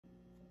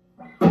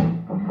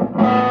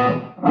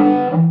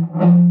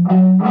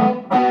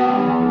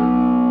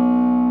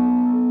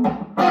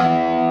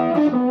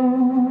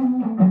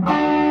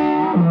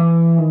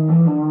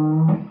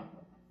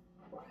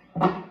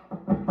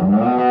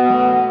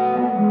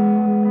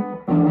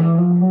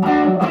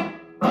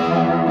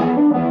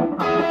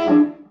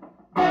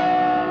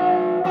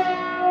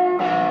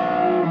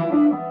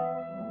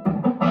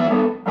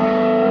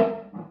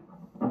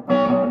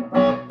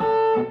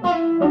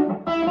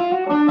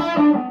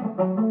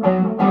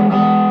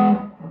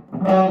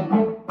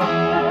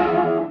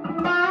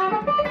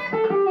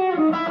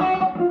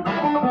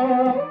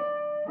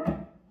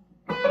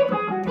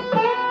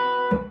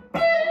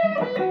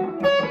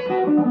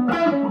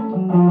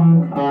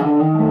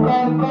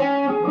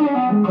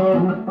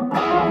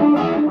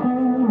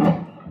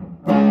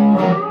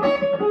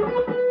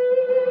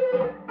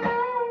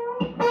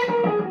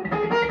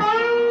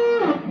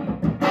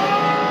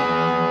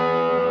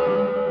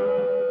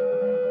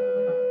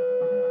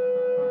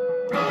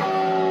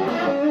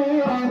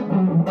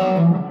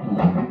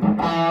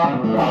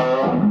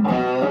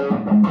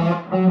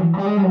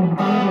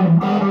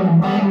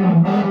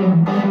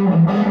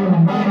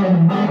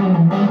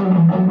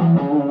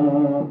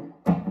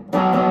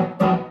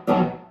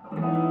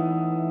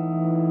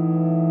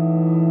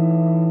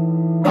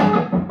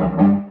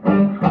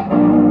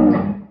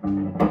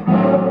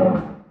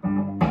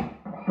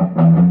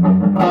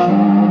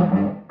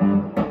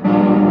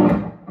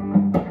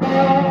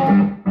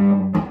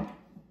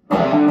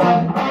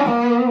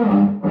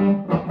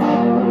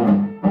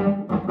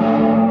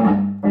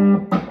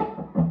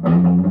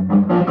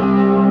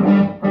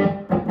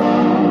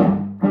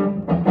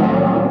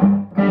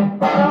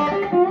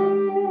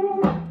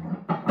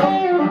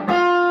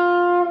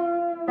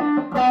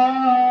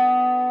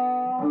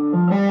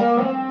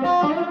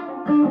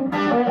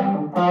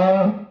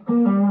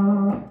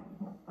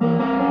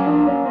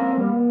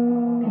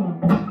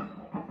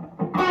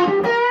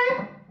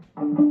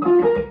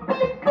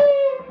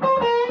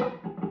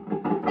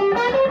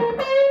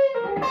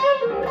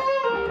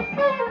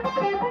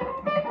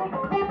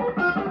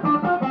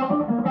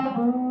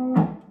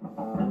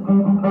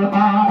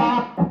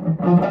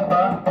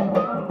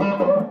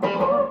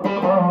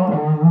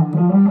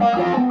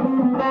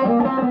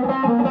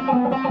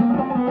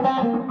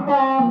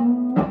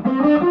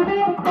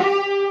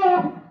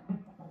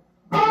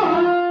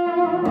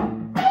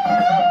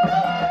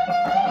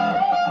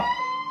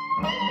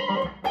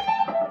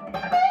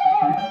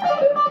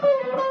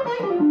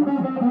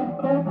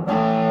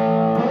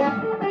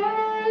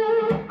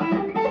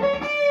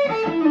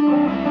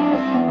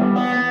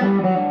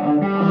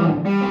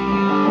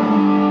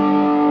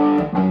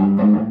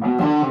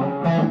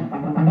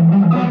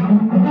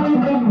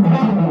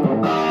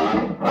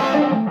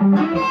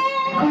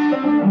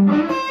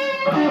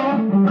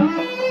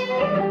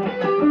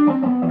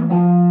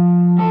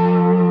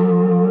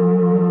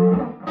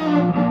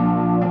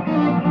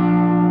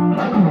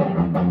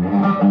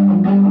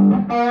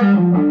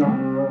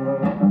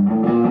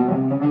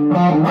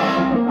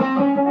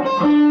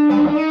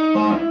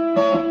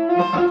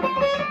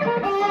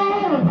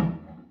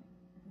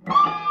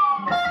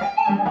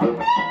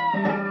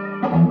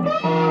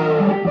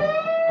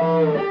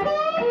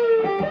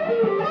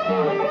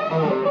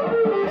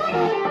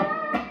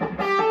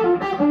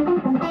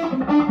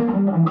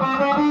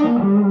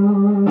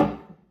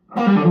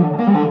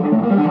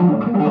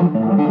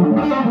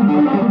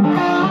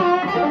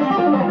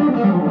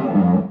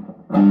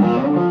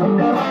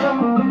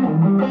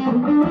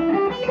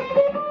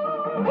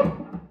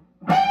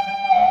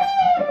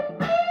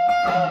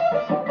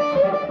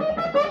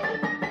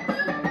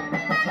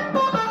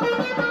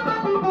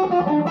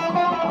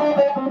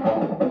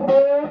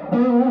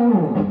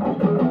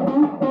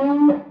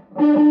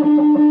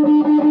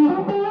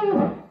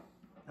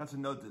That's a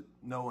note that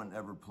no one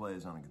ever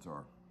plays on a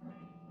guitar.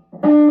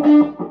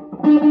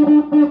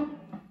 The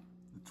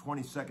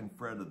 22nd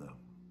fret of the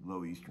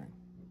low E string.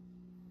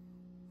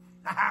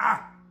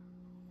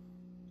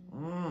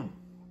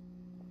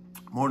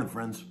 Morning,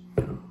 friends.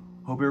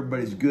 Hope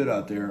everybody's good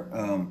out there.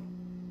 I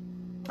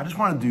just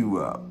want to do,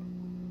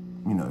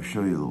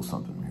 show you a little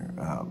something here.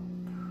 I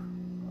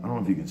don't know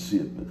if you can see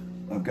it, but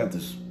I've got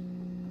this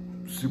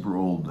super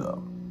old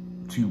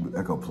tube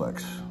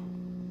Echoplex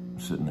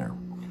sitting there.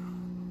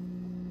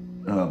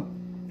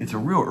 It's a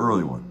real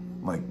early one,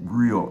 like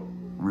real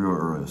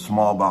early.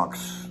 Small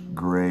box,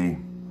 gray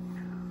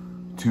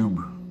tube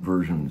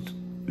version.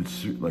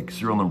 It's like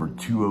serial number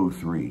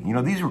 203. You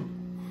know, these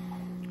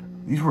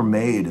were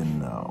made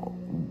in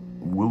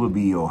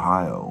Willoughby,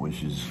 Ohio,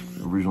 which is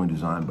originally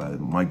designed by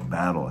Mike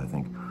Battle, I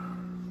think.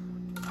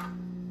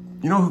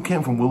 You know who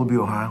came from Willoughby,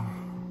 Ohio?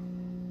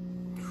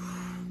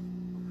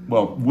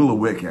 Well,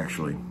 Willowick,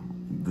 actually,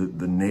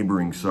 the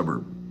neighboring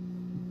suburb.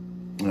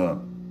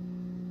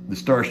 The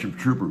Starship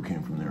Trooper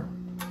came from there.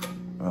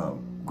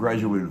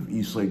 Graduated of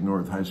Eastlake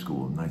North High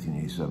School in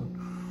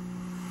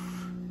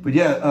 1987. But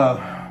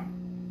yeah,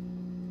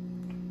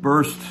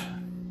 burst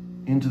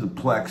into the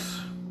Plex,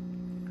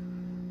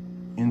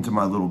 into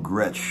my little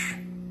Gretsch,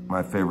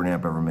 my favorite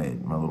amp ever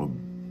made, my little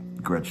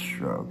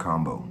Gretsch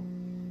combo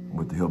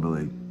with the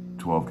Hillbilly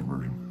 12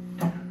 conversion.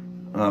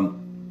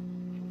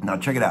 Now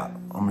check it out.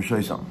 I'm gonna show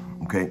you something,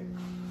 okay?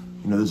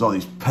 You know, there's all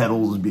these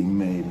pedals being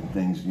made and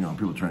things, you know,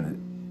 people trying to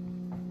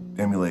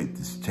emulate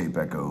this tape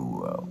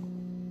echo,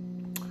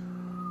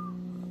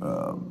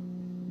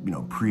 you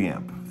know,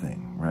 preamp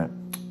thing, right?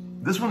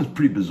 This one's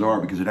pretty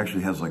bizarre because it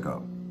actually has like a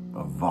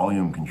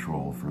volume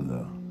control for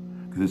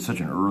because it's such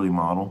an early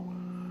model.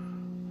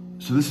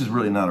 So this is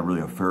really not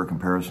a fair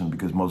comparison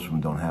because most of them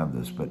don't have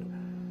this, but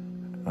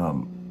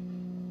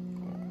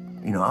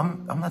you know,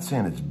 I'm not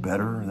saying it's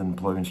better than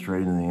plugging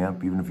straight into the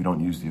amp, even if you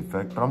don't use the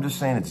effect, but I'm just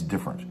saying it's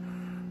different.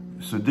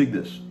 So dig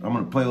this. I'm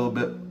gonna play a little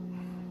bit,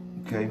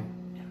 okay?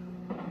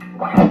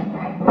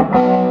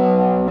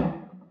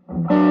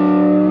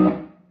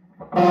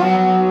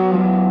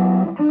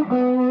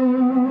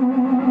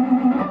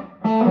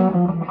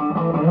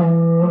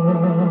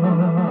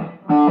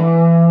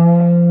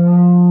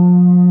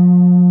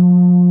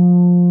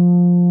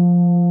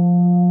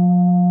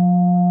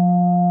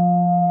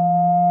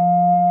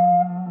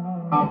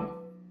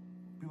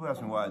 People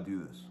ask me why I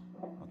do this.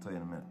 I'll tell you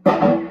in a minute.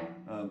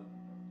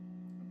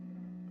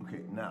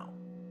 Okay, now,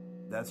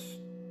 that's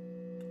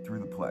through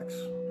the plex.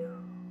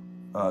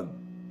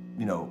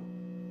 You know,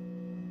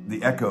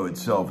 the echo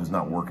itself is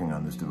not working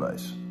on this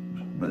device,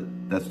 but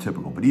that's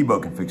typical. But Ebo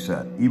can fix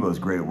that. Ebo is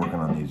great at working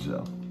on these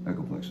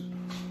echo plexes.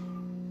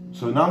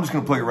 So now I'm just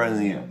gonna plug it right in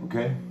the amp,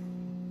 okay?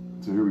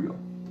 So here we go.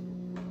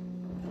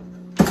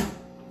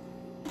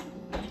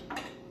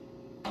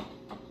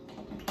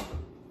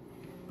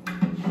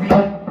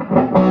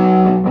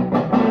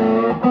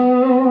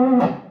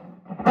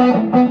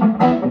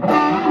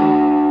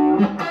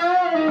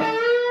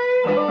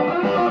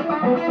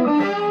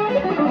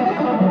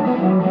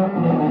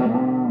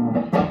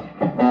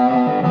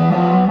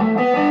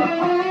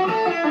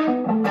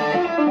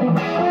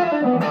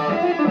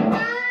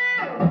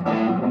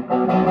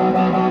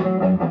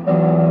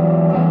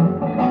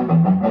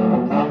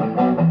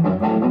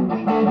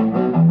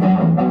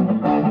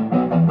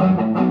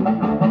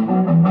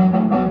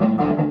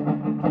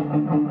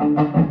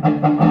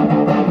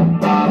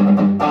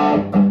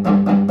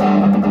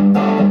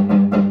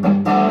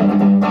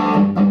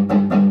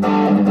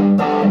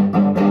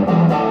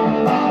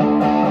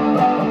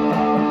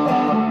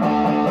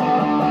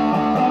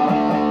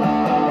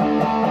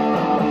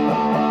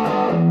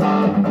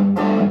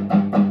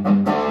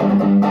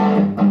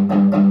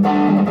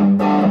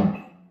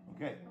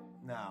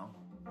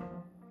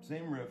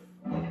 Same riff,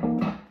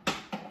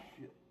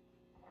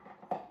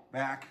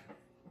 back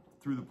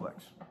through the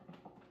plex.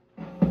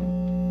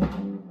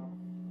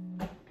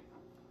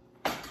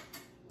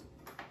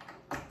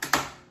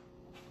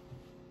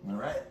 All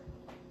right.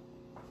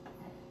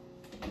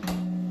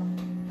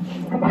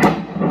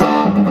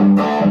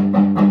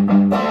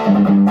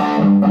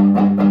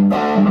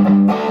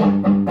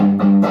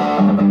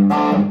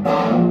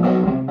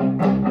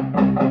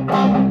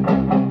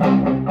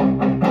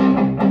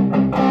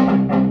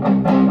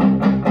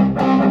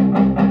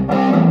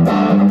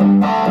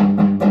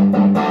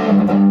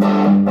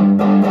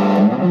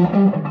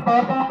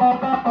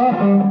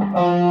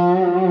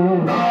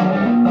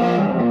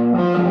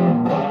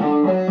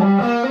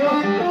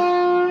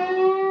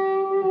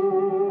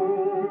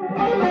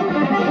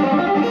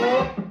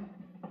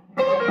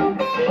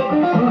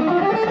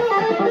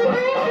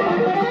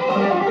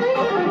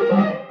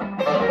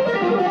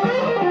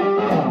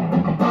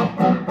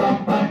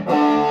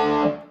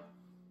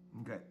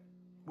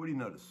 What do you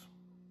notice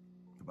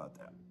about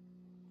that?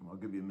 I'll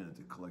give you a minute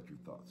to collect your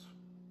thoughts.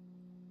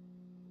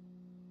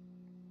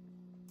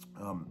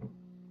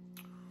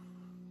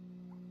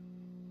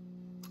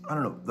 I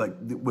don't know, like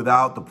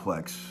without the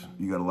plex,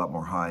 you got a lot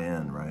more high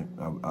end, right?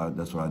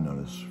 That's what I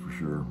noticed for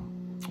sure.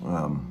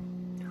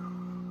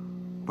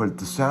 But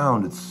the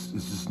sound, it's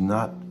just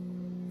not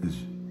as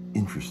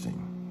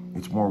interesting.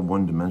 It's more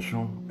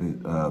one-dimensional.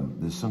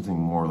 There's something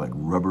more like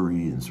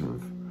rubbery and sort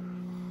of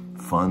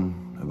fun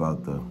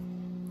about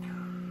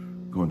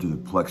going through the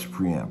Plex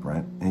preamp,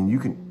 right? And you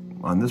can,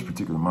 on this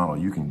particular model,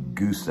 you can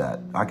goose that.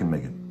 I can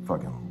make it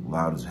fucking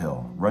loud as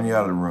hell. Run you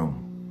out of the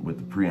room with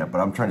the preamp,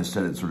 but I'm trying to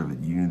set it sort of at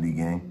unity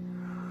gain.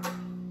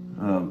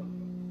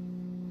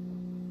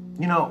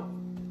 You know,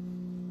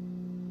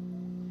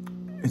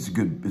 it's a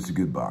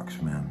good box,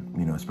 man.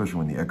 You know, especially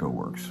when the echo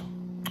works.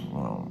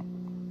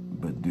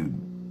 But dude,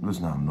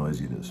 listen how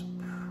noisy it is.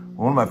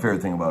 One of my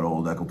favorite things about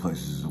old echo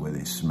plexes is the way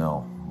they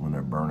smell when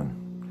they're burning.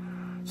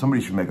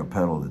 Somebody should make a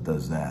pedal that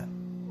does that.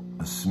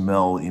 A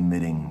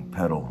smell-emitting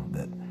pedal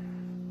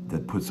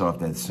that puts off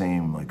that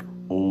same like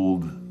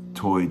old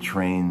toy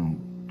train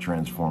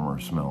transformer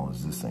smell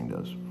as this thing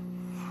does.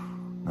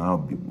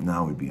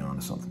 Now we'd be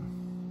onto something.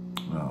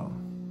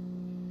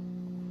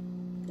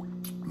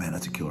 Man,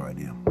 that's a killer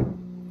idea.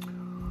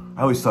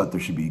 I always thought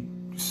there should be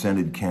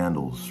scented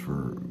candles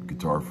for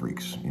guitar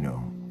freaks, you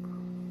know.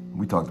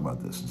 We talked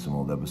about this in some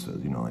old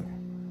episodes, you know, like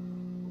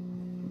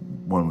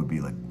one would be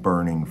like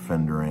burning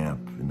Fender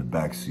amp in the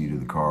back seat of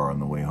the car on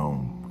the way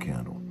home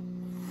candle.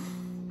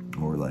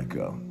 Or like,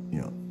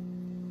 you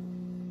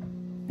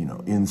know,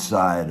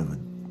 inside of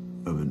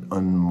an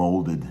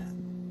unmolded,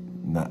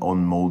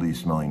 unmoldy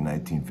smelling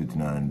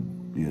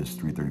 1959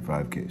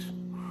 ES-335 case.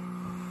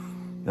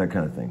 That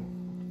kind of thing.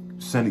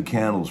 Scented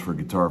candles for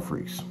guitar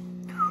freaks.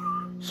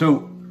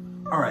 So,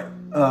 all right,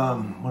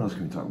 what else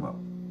can we talk about?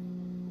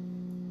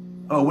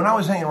 Oh, when I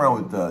was hanging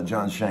around with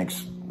John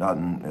Shanks out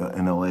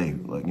in LA,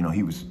 like,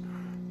 he was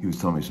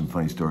telling me some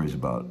funny stories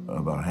about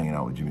hanging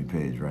out with Jimmy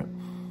Page, right?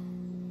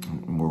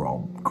 And we're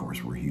all, of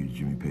course, we're huge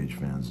Jimmy Page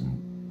fans, and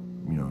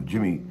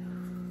Jimmy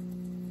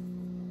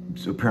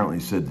apparently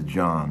said to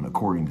John,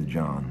 according to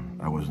John,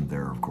 I wasn't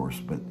there, of course,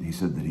 but he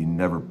said that he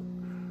never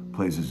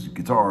plays his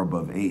guitar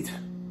above 8,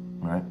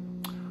 right?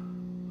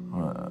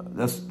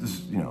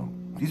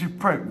 These are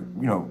probably,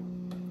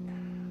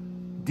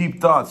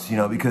 deep thoughts,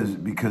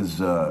 because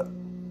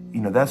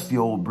that's the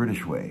old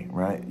British way,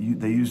 right?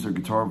 They use their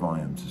guitar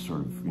volume to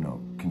sort of,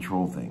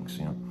 control things,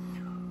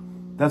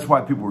 That's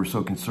why people were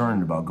so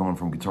concerned about going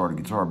from guitar to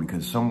guitar,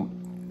 because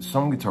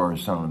some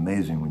guitars sound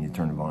amazing when you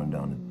turn the volume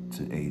down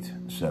to 8,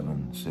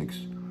 7, 6,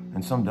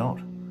 and some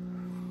don't.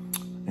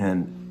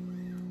 And,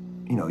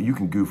 you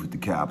can goof with the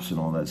caps and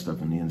all that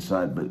stuff on the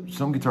inside, but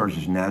some guitars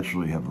just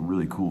naturally have a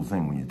really cool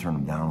thing when you turn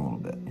them down a little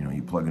bit.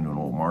 You plug into an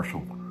old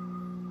Marshall,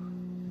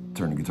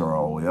 turn the guitar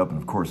all the way up, and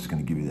of course it's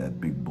going to give you that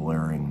big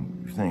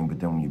blaring thing, but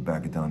then when you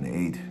back it down to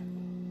 8,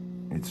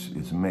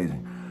 it's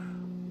amazing.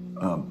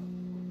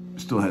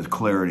 Still has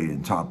clarity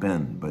and top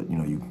end, but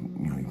you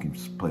can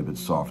play a bit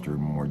softer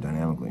and more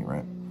dynamically,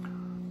 right?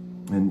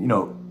 And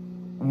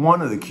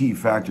one of the key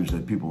factors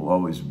that people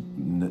always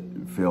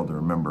fail to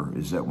remember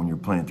is that when you're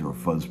playing through a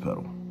fuzz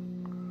pedal,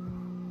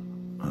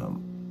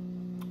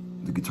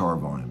 the guitar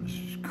volume is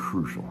just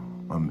crucial.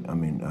 I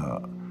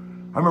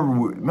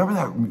remember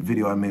that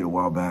video I made a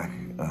while back.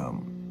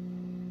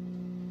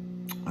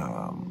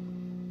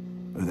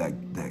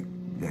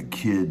 That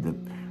kid, the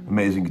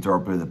amazing guitar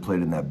player that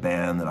played in that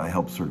band that I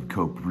helped sort of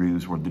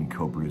co-produce, or didn't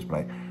co-produce,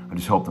 but I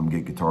just helped them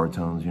get guitar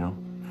tones,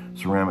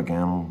 Ceramic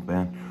Animal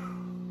band.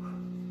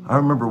 I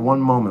remember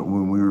one moment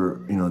when we were,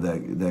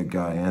 that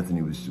guy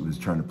Anthony was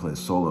trying to play a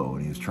solo,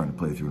 and he was trying to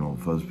play through an old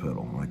fuzz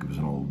pedal, like it was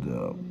an old,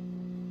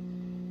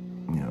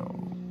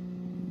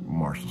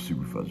 Marshall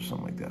Super Fuzz or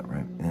something like that,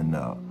 right? And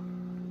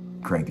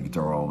cranked the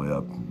guitar all the way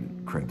up,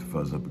 cranked the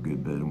fuzz up a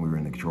good bit, and we were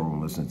in the control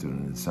room listening to it,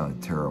 and it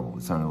sounded terrible.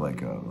 It sounded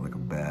like a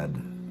bad,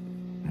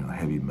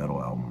 heavy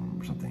metal album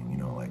or something,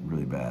 like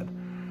really bad.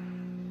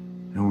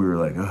 And we were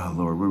like, oh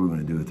Lord, what are we going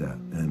to do with that?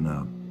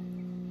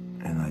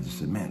 And I just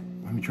said, man,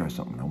 let me try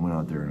something. I went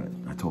out there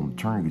and I told him,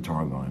 turn your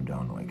guitar volume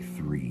down to like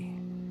 3,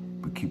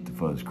 but keep the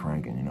fuzz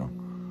cranking,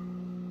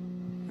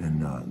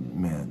 And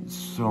man,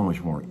 so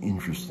much more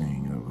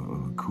interesting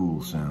of a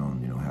cool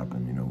sound,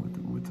 happened,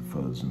 with the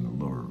fuzz and the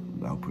lower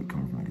output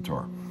coming from the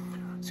guitar.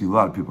 See, a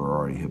lot of people are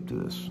already hip to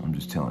this. I'm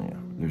just telling you,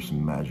 there's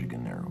some magic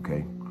in there,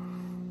 okay?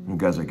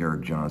 Guys like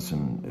Eric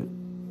Johnson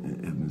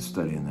have been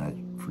studying that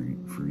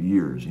for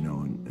years,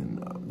 and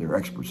they're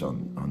experts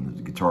on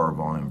the guitar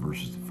volume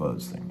versus the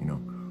fuzz thing,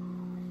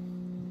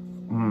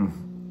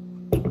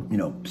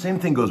 Same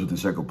thing goes with the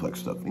Echoplex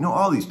stuff.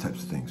 All these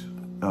types of things.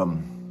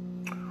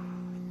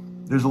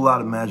 There's a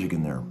lot of magic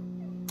in there.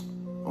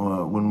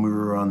 When we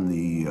were on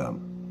the,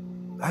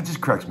 that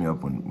just cracks me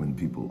up when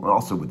people,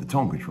 also with the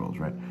tone controls,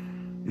 right?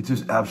 It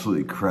just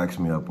absolutely cracks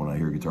me up when I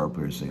hear guitar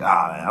players say,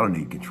 I don't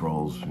need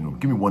controls,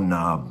 give me one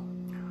knob,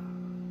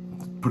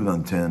 put it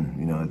on 10,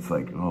 it's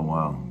like, oh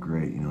wow,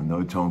 great,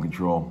 no tone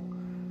control,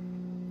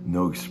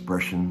 no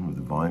expression with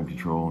the volume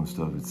control and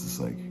stuff. It's just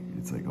like,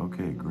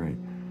 okay, great.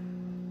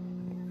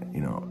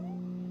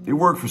 It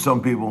worked for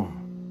some people.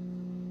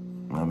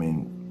 I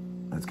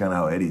mean, that's kind of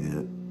how Eddie did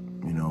it,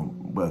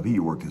 well, he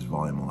worked his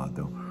volume a lot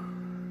though.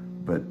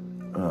 But,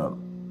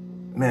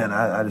 man,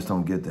 I just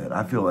don't get that.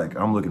 I feel like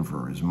I'm looking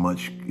for as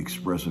much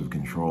expressive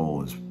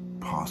control as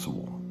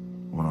possible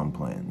when I'm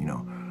playing,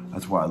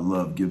 That's why I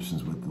love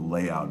Gibsons with the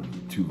layout of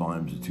the 2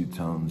 volumes of 2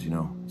 tones,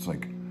 It's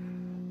like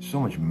so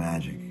much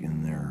magic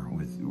in there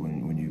with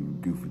when you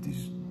goof with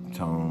these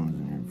tones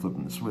and you're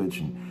flipping the switch,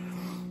 and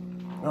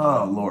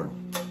oh Lord,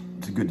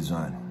 it's a good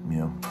design,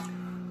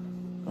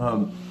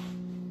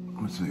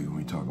 Let's see what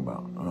we talk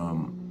about.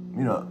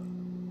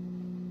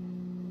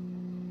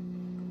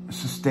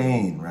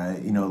 Sustain,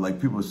 right? Like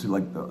people see,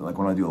 like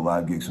when I do a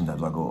live gig,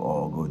 sometimes I'll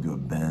go do a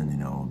bend,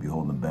 I'll be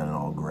holding a bend and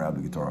I'll grab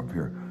the guitar up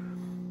here.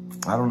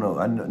 I don't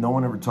know. No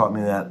one ever taught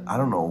me that. I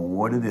don't know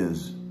what it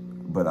is,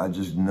 but I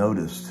just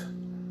noticed.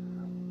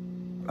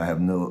 I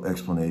have no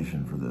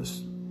explanation for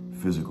this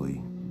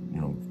physically,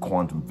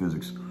 quantum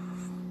physics.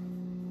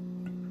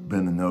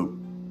 Bend the note,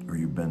 or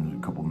you bend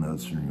a couple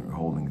notes and you're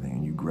holding the thing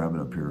and you grab it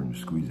up here and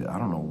squeeze it. I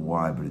don't know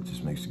why, but it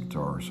just makes the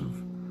guitar sort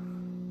of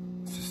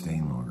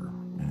sustain longer.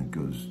 And it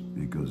goes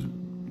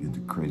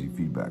into crazy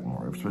feedback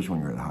more, especially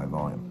when you're at high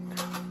volume.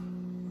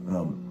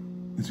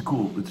 It's a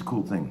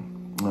cool thing.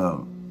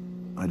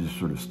 I just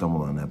sort of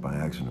stumbled on that by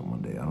accident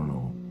one day. I don't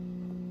know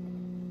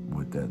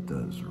what that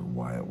does or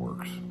why it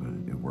works, but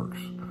it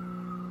works.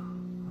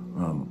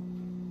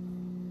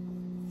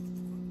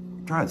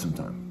 Try it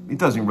sometime. It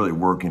doesn't really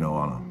work,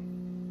 on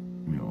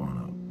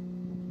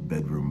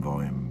bedroom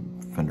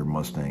volume Fender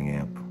Mustang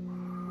amp.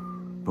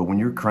 But when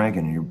you're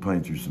cranking and you're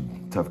playing through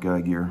some tough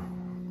guy gear,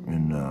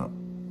 and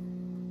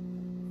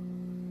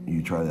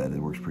you try that, it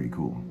works pretty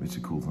cool. It's a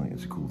cool thing.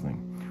 It's a cool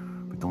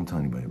thing. But don't tell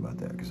anybody about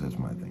that, because that's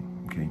my thing.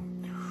 Okay.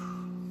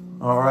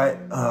 All right.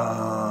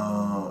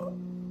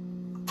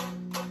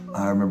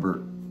 I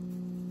remember,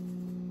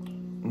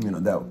 you know,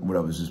 that what I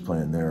was just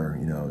playing there.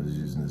 You know, I was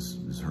using this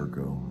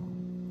Herco.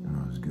 You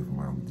know, I was goofing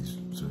around with these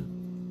sort of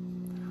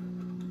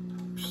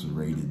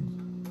serrated,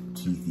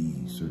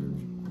 teethy sort of,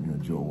 you know,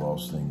 Joe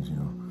Walsh things. You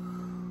know,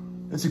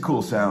 it's a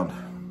cool sound.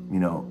 You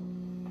know,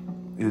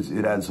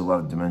 it adds a lot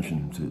of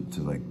dimension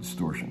to like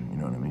distortion. You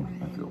know what I mean?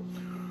 I feel.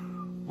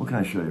 What can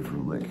I show you for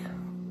a lick?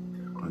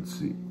 Let's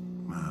see.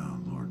 Oh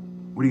Lord,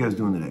 what are you guys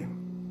doing today?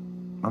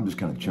 I'm just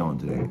kind of chilling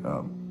today.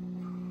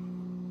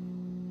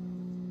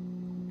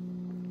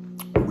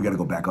 We got to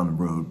go back on the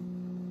road.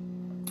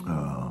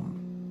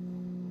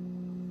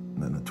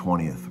 And then the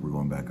 20th, we're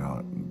going back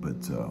out.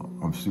 But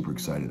I'm super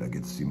excited. I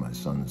get to see my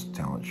son's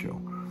talent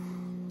show.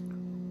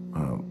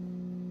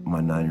 My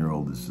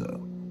 9-year-old is,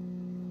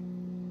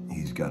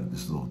 he's got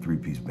this little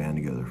 3-piece band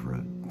together for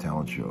a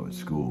talent show at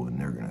school, and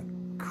they're gonna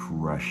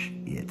crush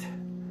it.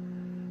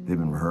 They've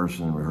been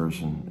rehearsing,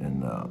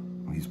 and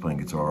he's playing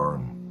guitar,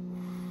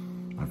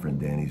 and my friend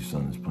Danny's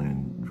son is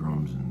playing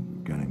drums,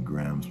 and a guy named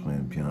Graham's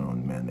playing piano,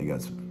 and man, they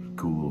got some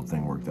cool little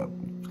thing worked up.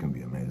 It's gonna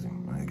be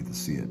amazing. I get to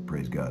see it,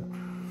 praise God.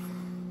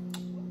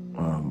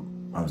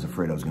 I was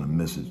afraid I was gonna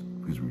miss it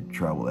because we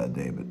travel that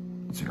day, but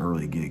it's an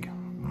early gig.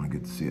 I'm gonna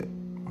get to see it.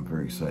 I'm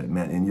very excited,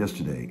 man. And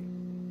yesterday,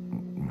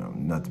 you know,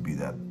 not to be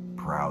that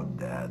proud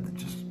dad that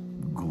just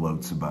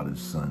gloats about his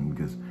son,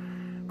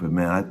 but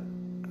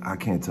man, I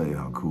can't tell you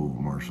how cool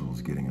Marshall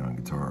is getting on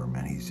guitar,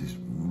 man. He's just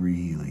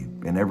really,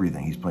 and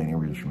everything, he's playing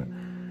every instrument.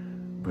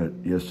 But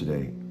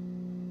yesterday,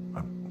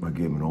 I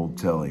gave him an old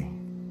telly,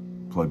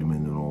 plugged him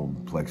into an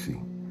old Plexi,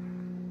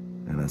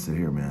 and I said,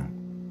 here, man,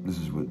 this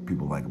is what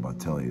people like about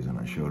tellies, and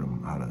I showed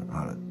him how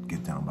to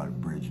get down by the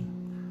bridge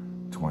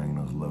and twang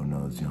those low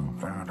notes, you know.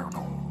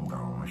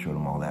 I showed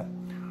him all that.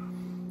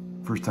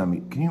 First time,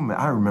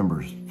 I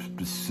remember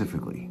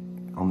specifically,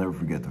 I'll never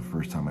forget the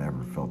first time I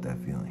ever felt that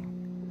feeling.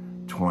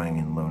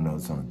 Twanging low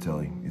notes on a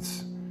telly.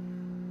 It's,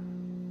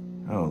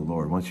 oh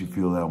Lord, once you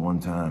feel that one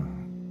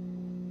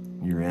time,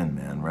 you're in,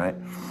 man, right?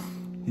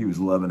 He was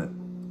loving it.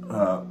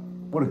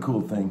 What a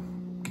cool thing.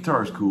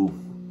 Guitar's cool.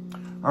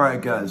 All right,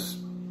 guys,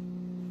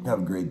 have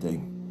a great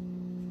day.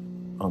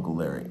 Uncle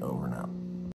Larry, over and out.